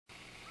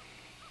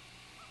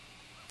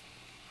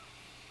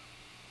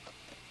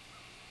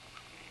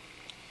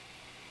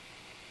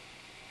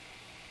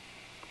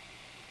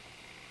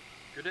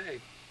Good day,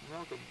 and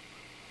welcome.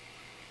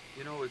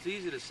 You know, it's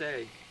easy to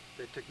say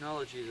that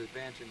technology is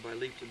advancing by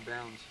leaps and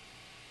bounds,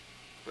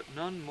 but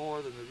none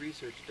more than the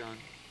research done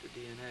to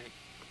DNA.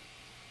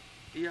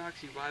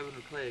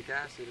 Deoxyribonucleic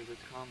acid, as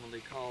it's commonly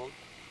called,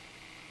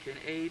 can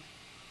aid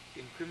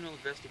in criminal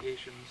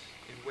investigations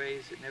in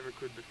ways it never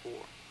could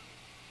before.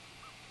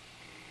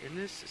 In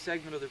this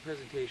segment of the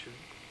presentation,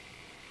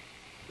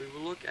 we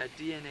will look at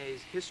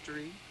DNA's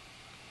history,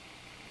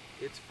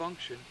 its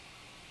function,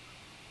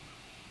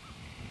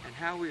 and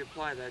how we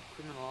apply that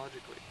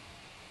criminologically.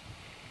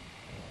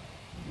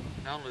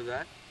 Not only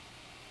that,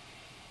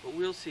 but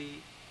we'll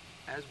see,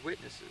 as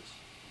witnesses,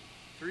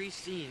 3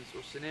 scenes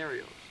or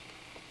scenarios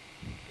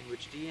in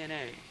which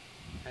DNA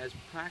has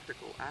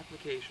practical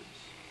applications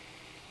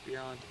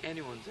beyond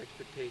anyone's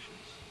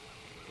expectations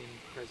in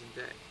present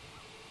day.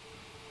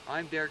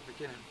 I'm Derek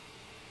McKinnon.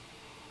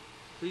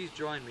 Please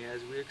join me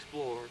as we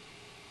explore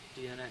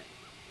DNA.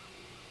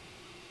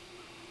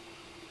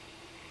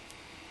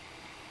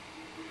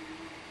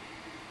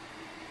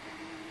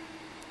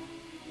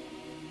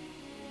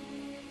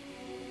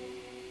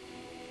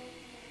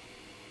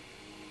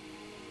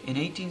 In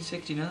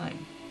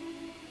 1869,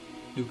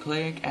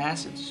 nucleic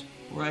acids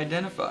were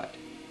identified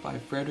by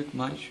Friedrich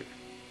Miescher.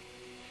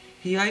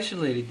 He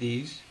isolated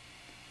these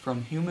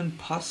from human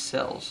pus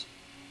cells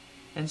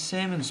and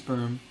salmon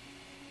sperm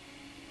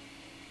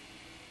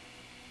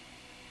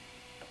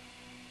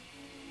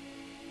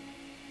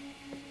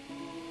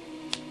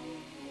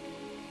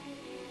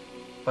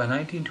By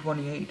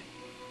 1928,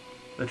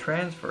 the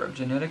transfer of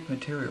genetic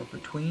material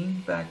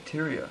between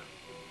bacteria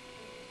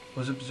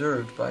was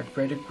observed by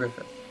Frederick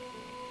Griffith.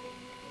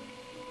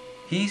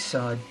 He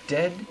saw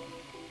dead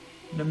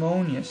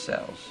pneumonia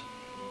cells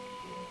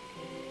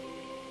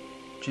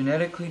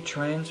genetically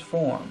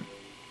transform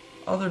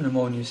other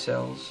pneumonia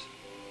cells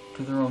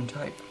to their own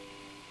type.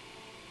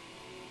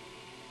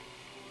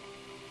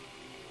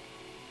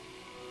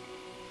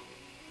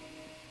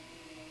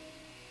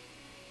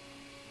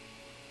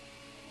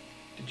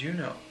 Did you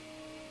know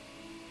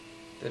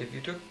that if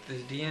you took the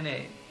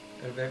DNA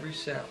out of every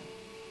cell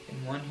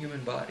in one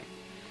human body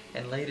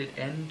and laid it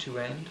end to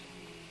end,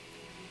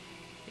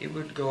 it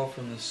would go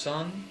from the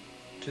sun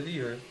to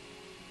the earth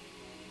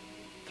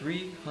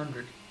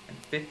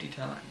 350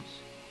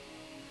 times,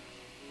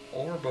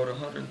 or about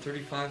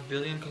 135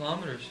 billion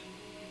kilometers.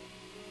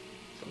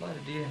 It's a lot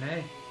of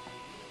DNA.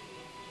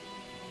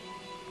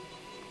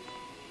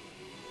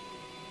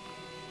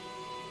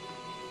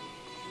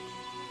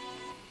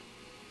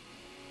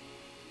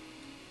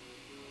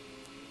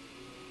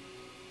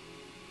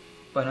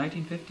 By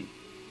 1950,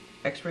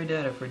 X-ray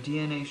data for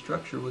DNA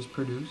structure was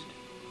produced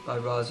by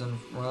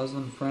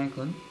Rosalind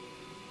Franklin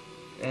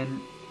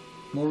and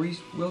Maurice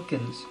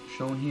Wilkins,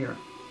 shown here.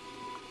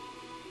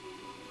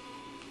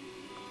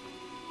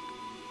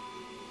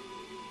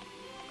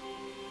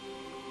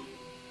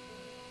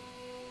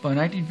 By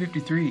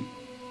 1953,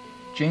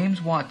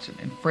 James Watson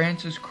and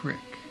Francis Crick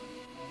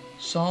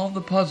solved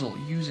the puzzle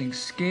using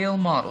scale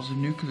models of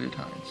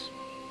nucleotides.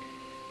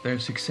 Their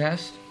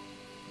success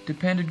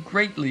depended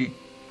greatly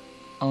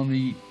on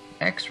the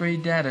X-ray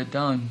data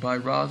done by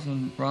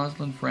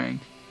Rosalind Frank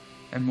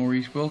and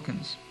Maurice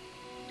Wilkins.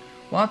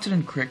 Watson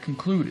and Crick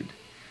concluded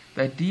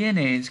that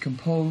DNA is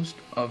composed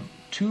of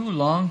 2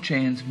 long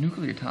chains of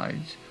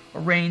nucleotides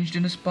arranged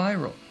in a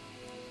spiral,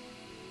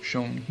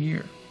 shown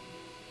here.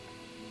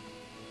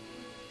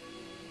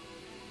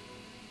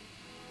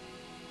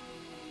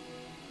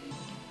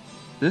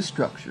 This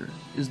structure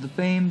is the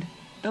famed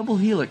double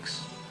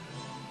helix,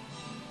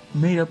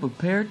 made up of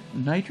paired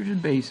nitrogen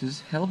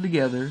bases held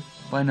together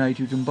by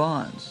nitrogen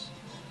bonds,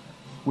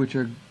 which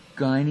are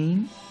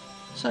guanine,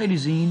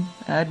 cytosine,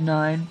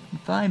 adenine,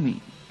 and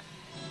thymine.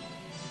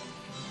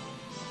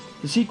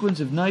 The sequence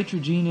of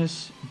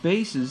nitrogenous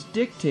bases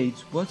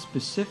dictates what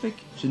specific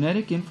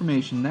genetic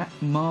information that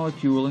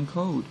molecule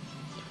encodes.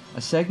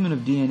 A segment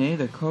of DNA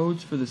that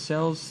codes for the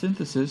cell's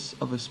synthesis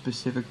of a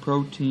specific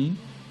protein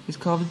is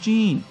called a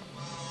gene.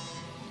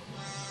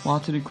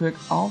 Watson and Crick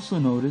also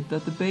noted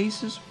that the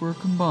bases were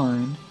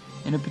combined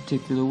in a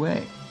particular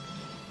way.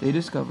 They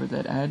discovered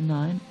that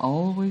adenine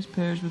always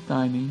pairs with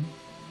thymine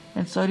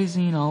and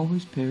cytosine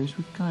always pairs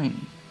with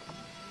guanine.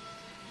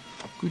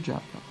 Good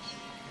job, fellas.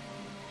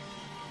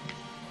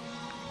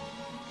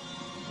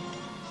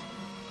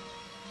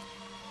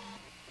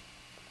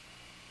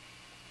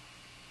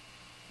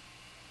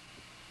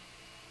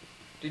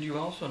 Did you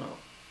also know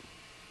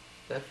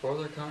that for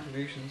their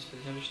contributions to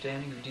the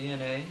understanding of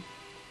DNA,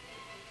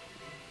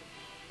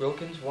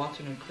 Wilkins,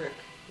 Watson, and Crick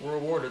were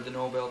awarded the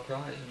Nobel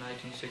Prize in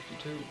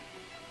 1962.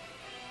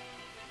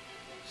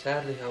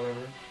 Sadly,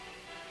 however,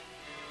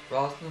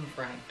 Rosalind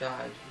Frank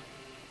died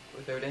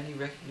without any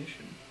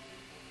recognition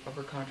of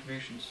her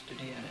contributions to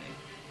DNA.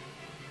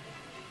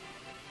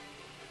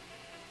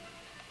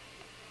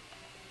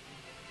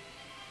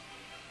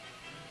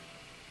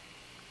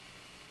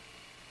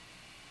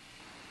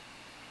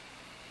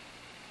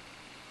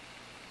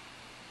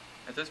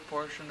 At this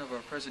portion of our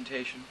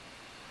presentation,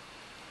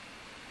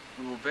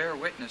 we will bear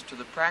witness to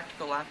the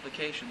practical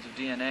applications of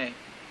DNA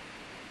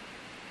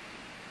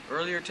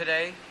Earlier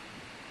today,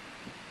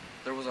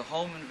 there was a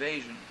home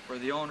invasion where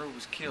the owner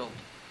was killed.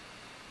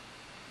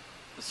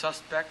 The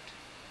suspect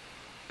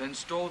then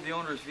stole the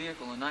owner's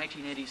vehicle, a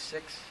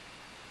 1986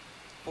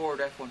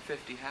 Ford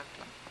F-150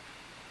 half-ton.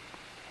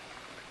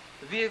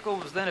 The vehicle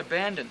was then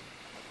abandoned,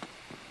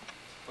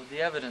 but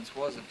the evidence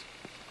wasn't.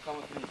 Come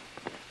with me.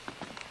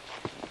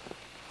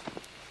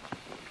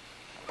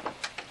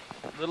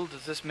 Little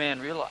does this man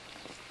realize,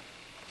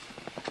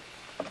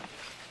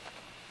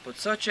 but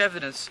such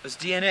evidence as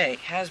DNA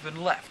has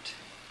been left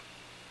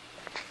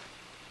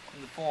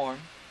in the form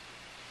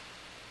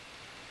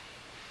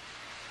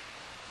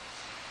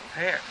of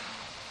hair.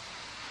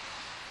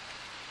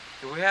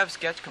 Here we have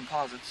sketch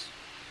composites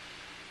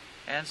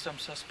and some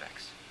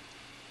suspects.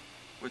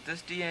 With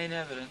this DNA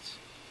evidence,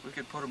 we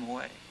could put them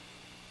away.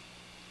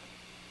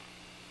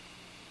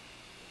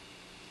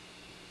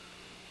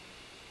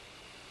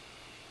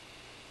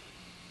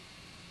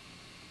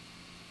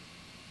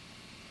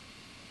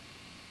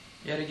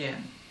 Yet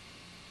again,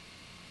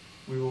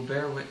 we will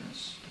bear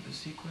witness to the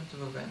sequence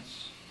of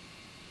events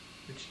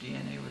which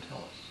DNA would tell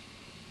us.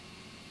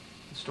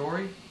 The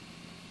story?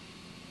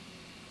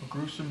 A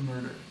gruesome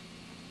murder,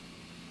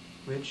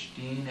 which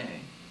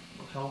DNA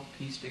will help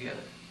piece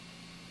together.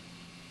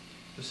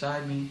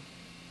 Beside me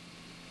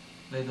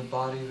lay the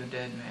body of a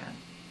dead man,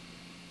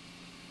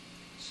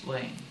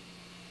 slain.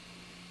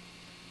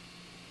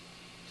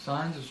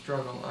 Signs of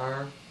struggle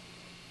are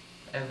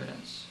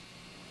evidence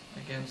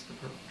against the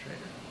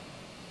perpetrator.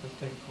 Let's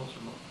take a closer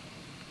look.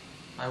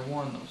 I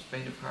warn those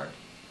faint of heart.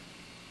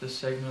 This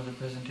segment of the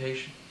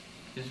presentation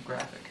is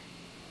graphic.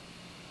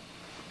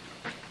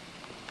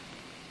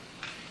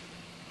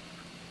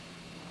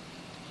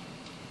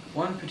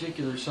 One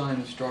particular sign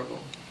of struggle.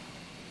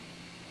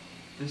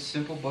 This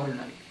simple butter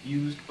knife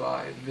used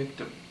by the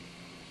victim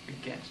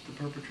against the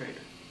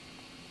perpetrator.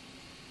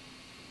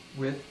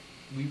 With,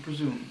 we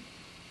presume,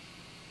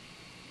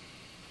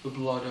 the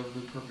blood of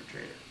the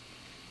perpetrator.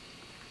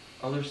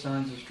 Other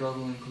signs of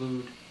struggle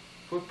include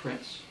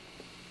footprints,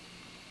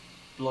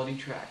 bloody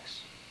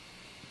tracks,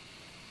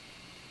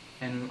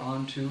 and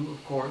on to,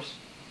 of course,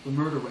 the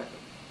murder weapon,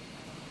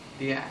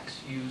 the axe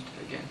used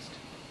against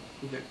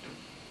the victim.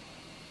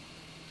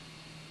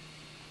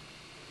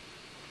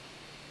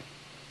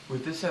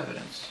 With this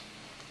evidence,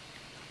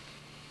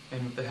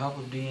 and with the help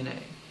of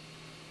DNA,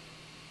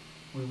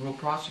 we will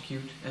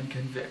prosecute and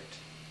convict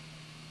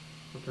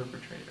the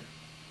perpetrator.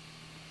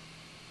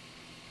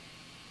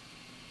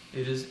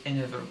 It is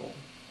inevitable.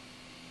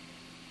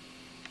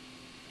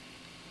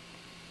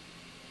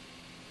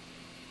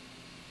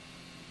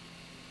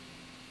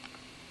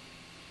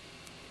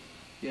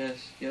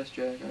 Yes,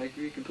 Jack, I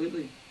agree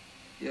completely.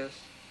 Yes.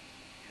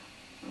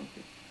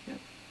 Okay, yeah.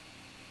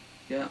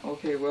 Yeah,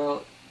 okay,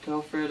 well,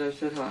 tell Fred I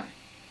said hi.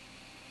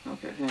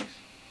 Okay, thanks.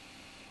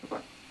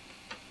 Bye-bye.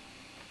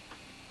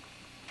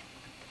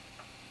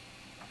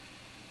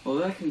 Well,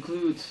 that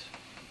concludes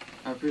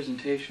our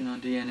presentation on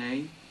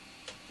DNA.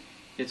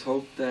 It's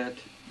hoped that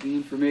the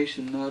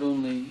information not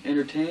only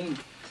entertained,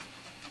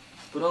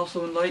 but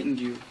also enlightened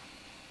you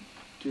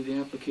to the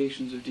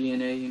applications of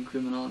DNA in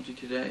criminology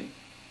today.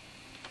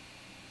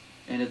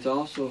 And it's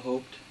also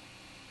hoped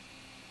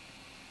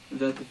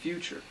that the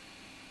future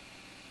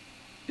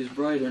is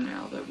brighter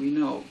now that we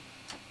know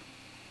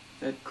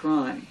that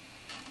crime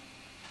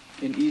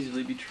can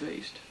easily be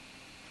traced.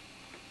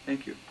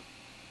 Thank you.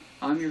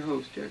 I'm your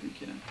host, Derek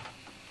McKinnon.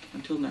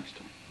 Until next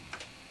time.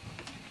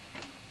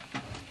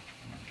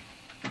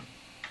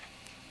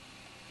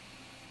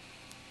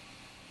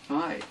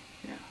 Hi.